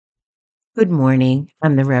Good morning.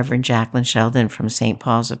 I'm the Reverend Jacqueline Sheldon from St.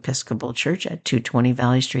 Paul's Episcopal Church at 220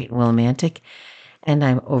 Valley Street in Willimantic, and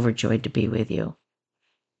I'm overjoyed to be with you.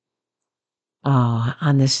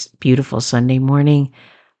 On this beautiful Sunday morning,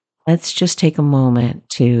 let's just take a moment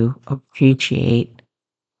to appreciate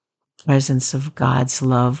the presence of God's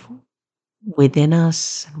love within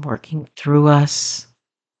us and working through us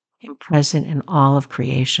and present in all of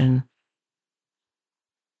creation.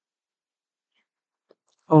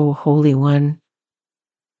 Oh, Holy One,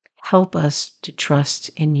 help us to trust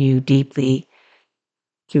in you deeply,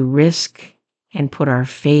 to risk and put our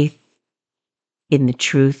faith in the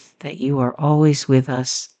truth that you are always with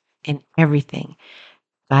us in everything,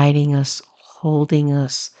 guiding us, holding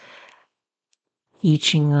us,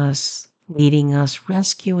 teaching us, leading us,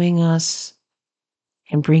 rescuing us,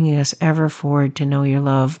 and bringing us ever forward to know your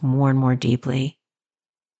love more and more deeply.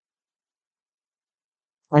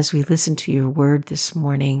 As we listen to your word this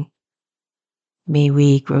morning, may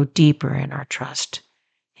we grow deeper in our trust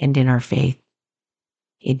and in our faith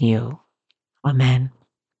in you. Amen.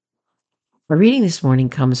 Our reading this morning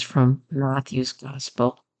comes from Matthew's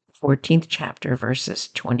Gospel, 14th chapter, verses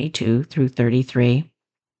 22 through 33.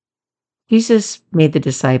 Jesus made the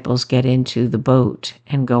disciples get into the boat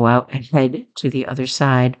and go out ahead to the other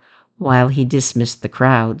side while he dismissed the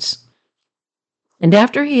crowds. And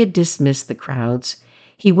after he had dismissed the crowds,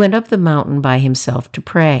 he went up the mountain by himself to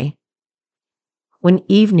pray. When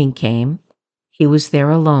evening came, he was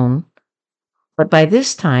there alone, but by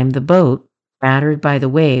this time the boat, battered by the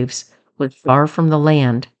waves, was far from the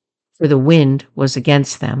land, for the wind was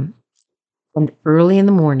against them. And early in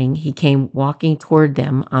the morning he came walking toward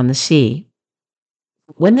them on the sea.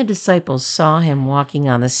 When the disciples saw him walking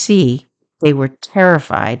on the sea, they were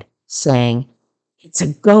terrified, saying, "It's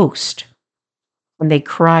a ghost." And they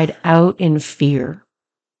cried out in fear.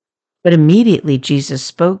 But immediately Jesus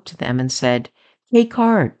spoke to them and said, "Take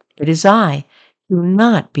heart, it is I. Do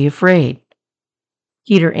not be afraid."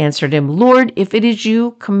 Peter answered him, "Lord, if it is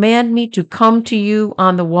you, command me to come to you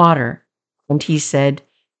on the water." And he said,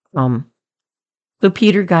 "Come." So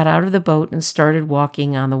Peter got out of the boat and started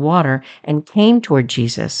walking on the water and came toward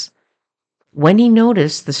Jesus. When he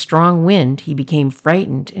noticed the strong wind, he became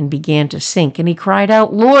frightened and began to sink, and he cried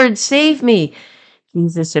out, "Lord, save me!"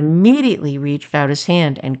 Jesus immediately reached out his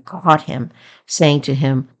hand and caught him, saying to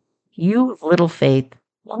him, "You of little faith,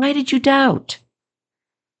 why did you doubt?"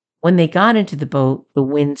 When they got into the boat, the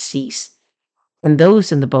wind ceased, and those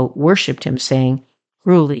in the boat worshiped him, saying,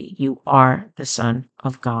 "Truly, you are the Son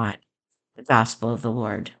of God." The Gospel of the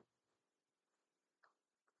Lord.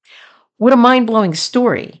 What a mind-blowing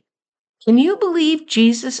story. Can you believe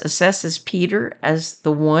Jesus assesses Peter as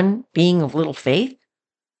the one being of little faith?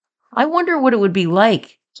 I wonder what it would be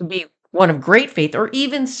like to be one of great faith or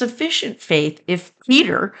even sufficient faith if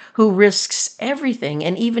Peter, who risks everything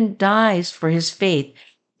and even dies for his faith,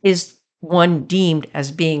 is one deemed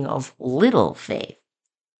as being of little faith.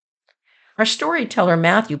 Our storyteller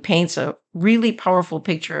Matthew paints a really powerful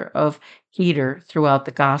picture of Peter throughout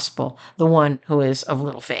the gospel, the one who is of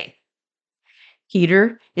little faith.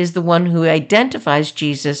 Peter is the one who identifies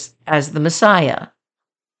Jesus as the Messiah.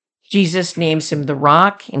 Jesus names him the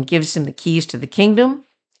rock and gives him the keys to the kingdom.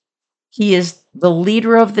 He is the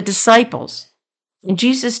leader of the disciples. And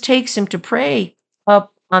Jesus takes him to pray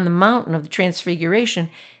up on the mountain of the Transfiguration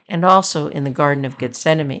and also in the Garden of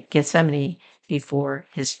Gethsemane before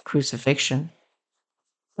his crucifixion.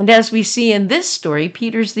 And as we see in this story,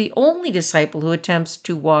 Peter's the only disciple who attempts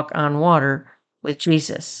to walk on water with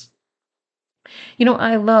Jesus.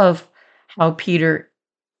 I love how Peter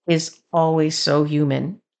is always so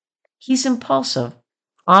human. He's impulsive.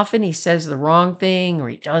 Often he says the wrong thing or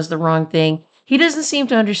he does the wrong thing. He doesn't seem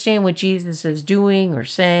to understand what Jesus is doing or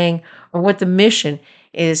saying or what the mission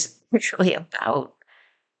is really about.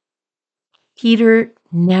 Peter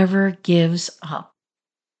never gives up.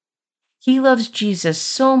 He loves Jesus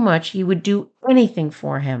so much he would do anything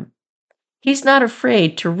for him. He's not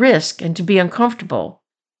afraid to risk and to be uncomfortable.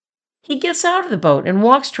 He gets out of the boat and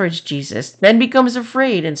walks towards Jesus, then becomes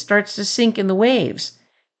afraid and starts to sink in the waves.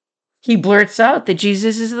 He blurts out that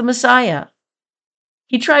Jesus is the Messiah.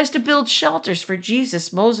 He tries to build shelters for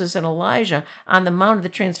Jesus, Moses, and Elijah on the Mount of the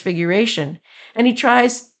Transfiguration. And he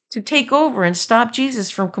tries to take over and stop Jesus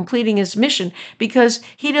from completing his mission because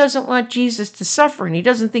he doesn't want Jesus to suffer and he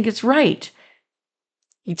doesn't think it's right.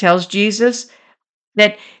 He tells Jesus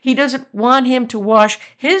that he doesn't want him to wash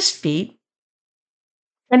his feet.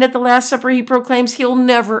 And at the Last Supper, he proclaims he'll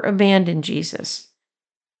never abandon Jesus.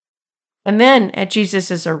 And then at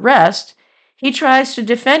Jesus' arrest, he tries to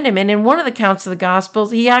defend him. And in one of the accounts of the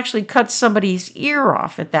Gospels, he actually cuts somebody's ear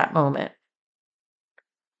off at that moment.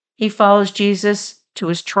 He follows Jesus to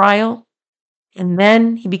his trial, and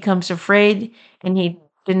then he becomes afraid and he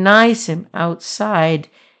denies him outside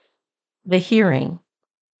the hearing.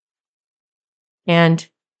 And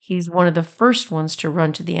he's one of the first ones to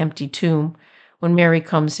run to the empty tomb when Mary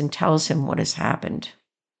comes and tells him what has happened.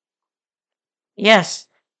 Yes,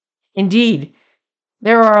 indeed,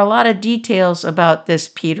 there are a lot of details about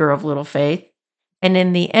this Peter of little faith. And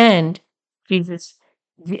in the end,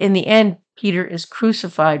 Peter is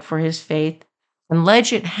crucified for his faith. And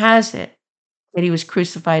legend has it that he was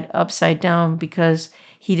crucified upside down because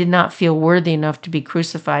he did not feel worthy enough to be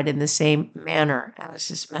crucified in the same manner as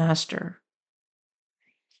his master.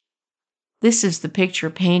 This is the picture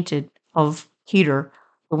painted of Peter,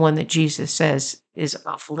 the one that Jesus says is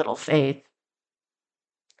of little faith.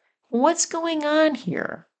 What's going on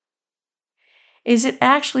here? Is it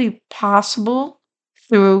actually possible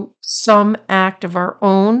through some act of our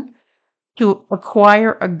own to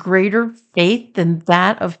acquire a greater faith than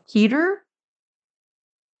that of Peter?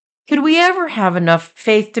 Could we ever have enough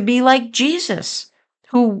faith to be like Jesus,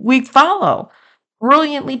 who we follow,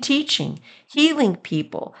 brilliantly teaching, healing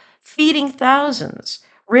people, feeding thousands,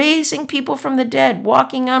 raising people from the dead,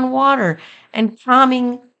 walking on water, and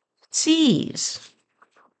calming seas?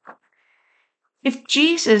 If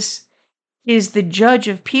Jesus is the judge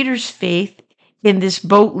of Peter's faith in this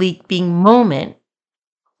boat leaping moment,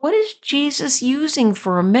 what is Jesus using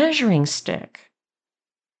for a measuring stick?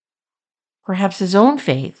 Perhaps his own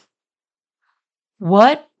faith.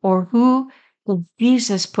 What or who did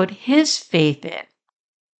Jesus put his faith in?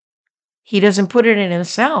 He doesn't put it in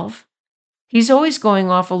himself. He's always going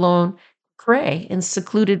off alone to pray in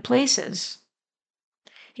secluded places.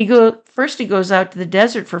 First he goes out to the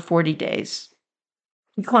desert for 40 days.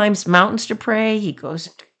 He climbs mountains to pray, he goes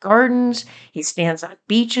into gardens, he stands on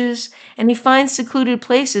beaches, and he finds secluded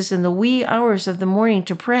places in the wee hours of the morning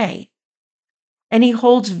to pray. And he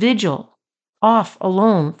holds vigil off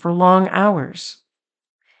alone for long hours.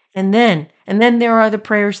 And then there are the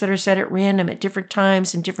prayers that are said at random at different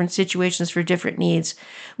times and different situations for different needs.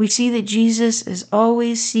 We see that Jesus is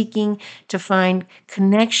always seeking to find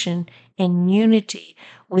connection and unity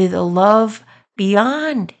with a love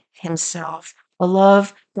beyond himself, a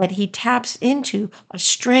love that he taps into, a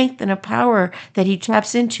strength and a power that he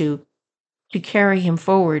taps into to carry him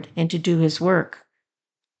forward and to do his work.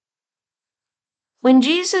 When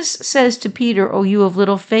Jesus says to Peter, "Oh, you of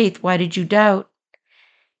little faith, why did you doubt?"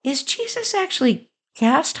 Is Jesus actually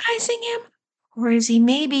chastising him? Or is he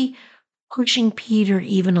maybe pushing Peter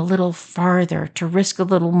even a little farther to risk a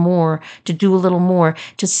little more, to do a little more,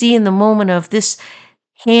 to see in the moment of this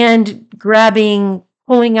hand grabbing,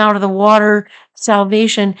 pulling out of the water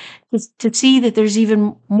salvation, to see that there's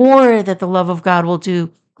even more that the love of God will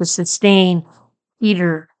do to sustain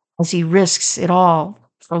Peter as he risks it all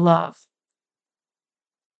for love?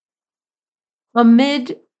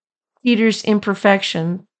 Amid Peter's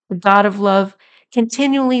imperfection, the God of love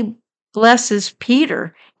continually blesses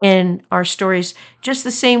Peter in our stories, just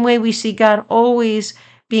the same way we see God always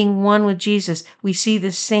being one with Jesus. We see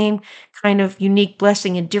the same kind of unique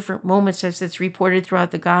blessing in different moments as it's reported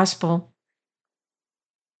throughout the gospel.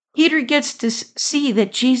 Peter gets to see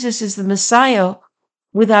that Jesus is the Messiah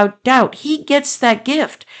without doubt. He gets that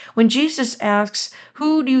gift. When Jesus asks,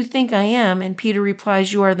 "Who do you think I am?" and Peter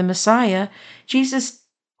replies, "You are the Messiah," Jesus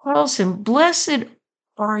tells him, "Blessed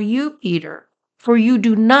are you, Peter, for you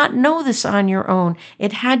do not know this on your own.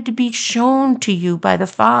 It had to be shown to you by the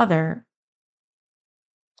Father."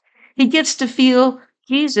 He gets to feel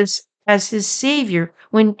Jesus as his Savior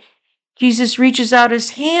when Jesus reaches out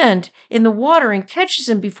his hand in the water and catches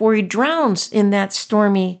him before he drowns in that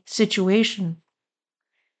stormy situation.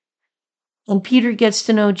 And Peter gets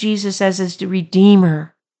to know Jesus as his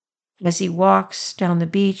Redeemer as he walks down the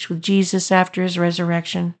beach with Jesus after his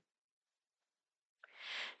resurrection.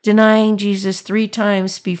 Denying Jesus 3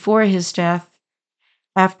 times before his death,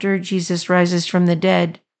 after Jesus rises from the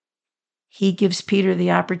dead, he gives Peter the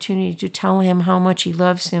opportunity to tell him how much he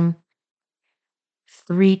loves him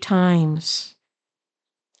 3 times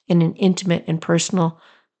in an intimate and personal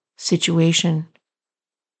situation,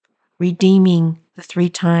 redeeming the 3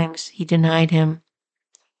 times he denied him.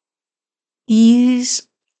 These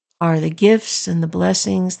are the gifts and the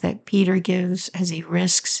blessings that Peter gives as he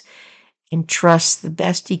risks and trusts the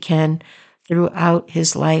best he can throughout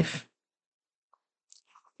his life.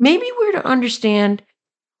 Maybe we're to understand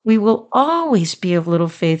we will always be of little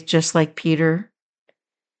faith, just like Peter.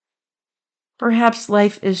 Perhaps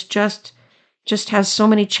life is just has so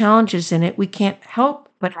many challenges in it, we can't help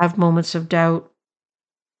but have moments of doubt.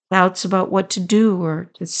 Doubts about what to do or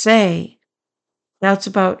to say. Doubts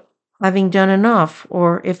about having done enough,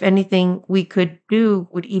 or if anything we could do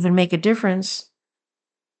would even make a difference.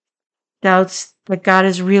 Doubts that God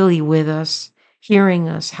is really with us, hearing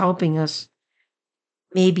us, helping us.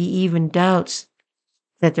 Maybe even doubts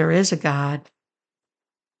that there is a God.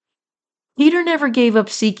 Peter never gave up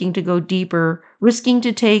seeking to go deeper, risking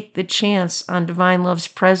to take the chance on divine love's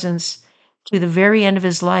presence to the very end of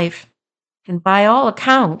his life. And by all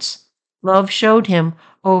accounts, love showed him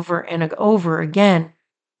over and over again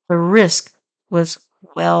the risk was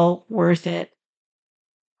well worth it.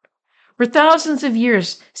 For thousands of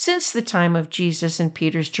years since the time of Jesus and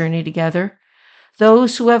Peter's journey together,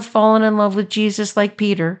 those who have fallen in love with Jesus like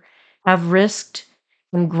Peter have risked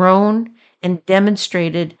and grown and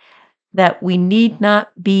demonstrated that we need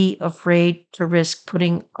not be afraid to risk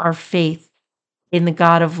putting our faith in the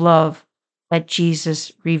God of love that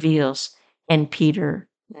Jesus reveals and Peter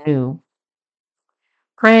knew.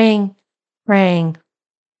 Praying, praying,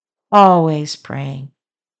 always praying.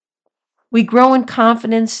 We grow in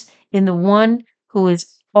confidence in the one who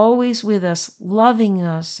is always with us, loving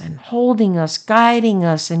us and holding us, guiding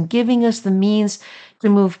us, and giving us the means to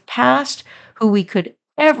move past who we could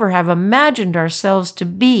ever have imagined ourselves to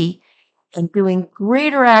be, and doing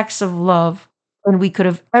greater acts of love than we could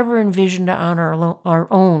have ever envisioned on our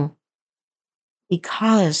own.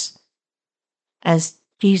 Because, as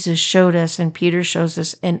Jesus showed us and Peter shows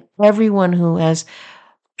us, and everyone who has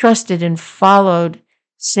trusted and followed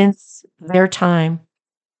since their time,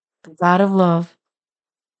 the God of love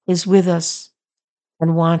is with us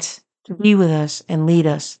and wants to be with us and lead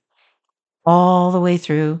us all the way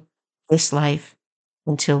through this life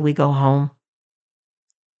until we go home.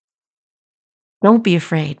 Don't be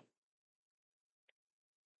afraid.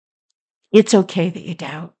 It's okay that you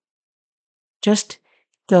doubt. Just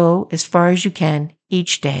go as far as you can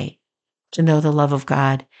each day to know the love of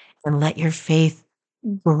God and let your faith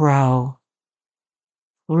grow.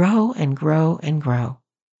 Grow and grow and grow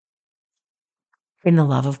in the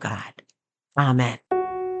love of God. Amen.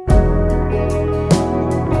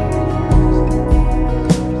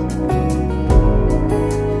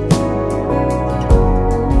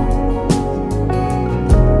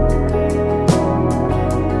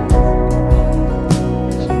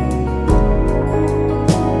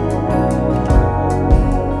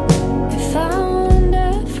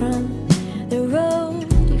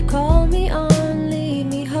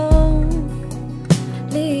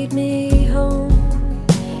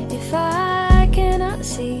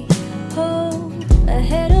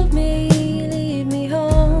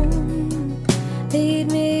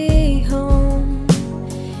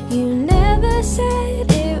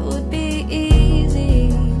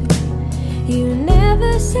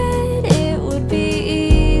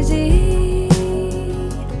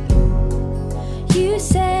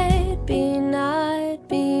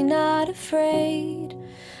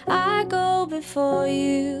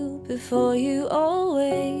 Before you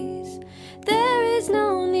always. There is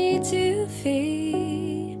no need to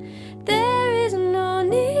fear. There is no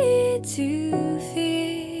need to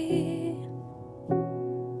fear.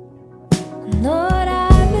 Lord, I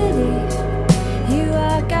believe you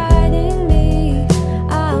are guiding me.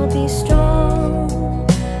 I'll be strong.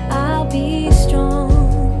 I'll be strong.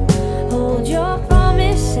 Hold your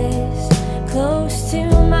promises close to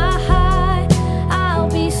my heart. I'll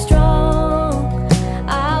be strong.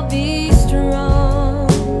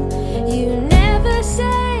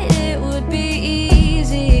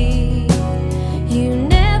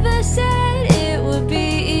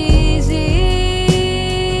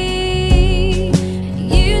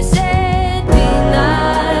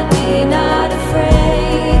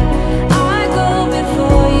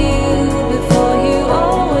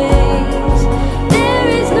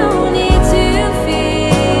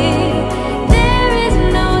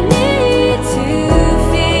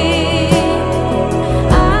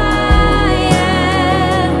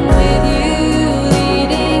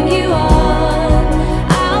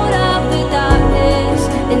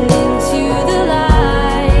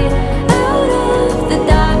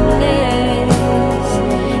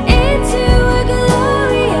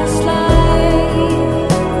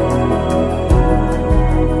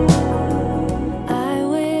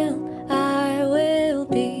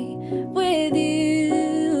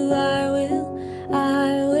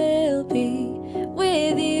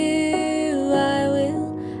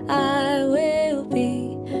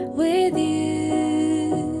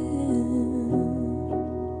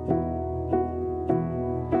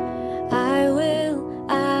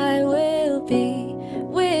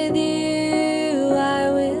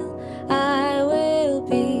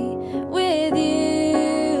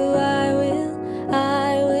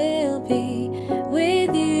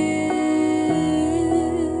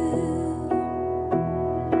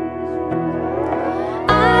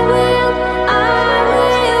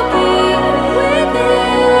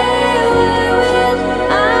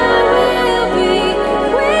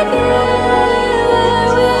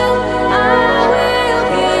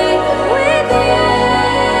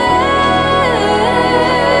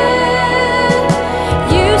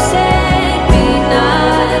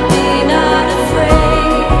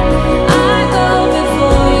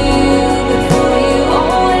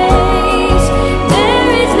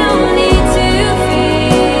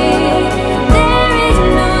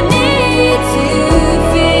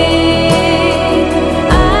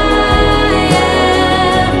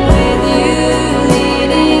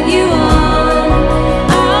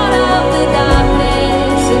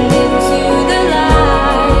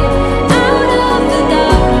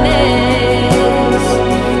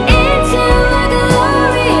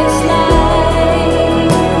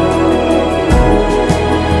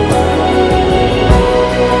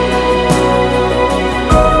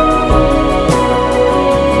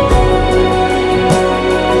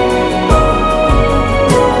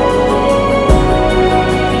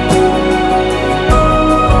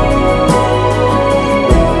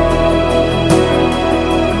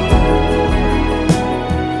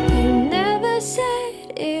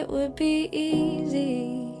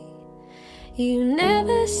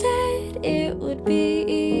 it would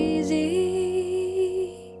be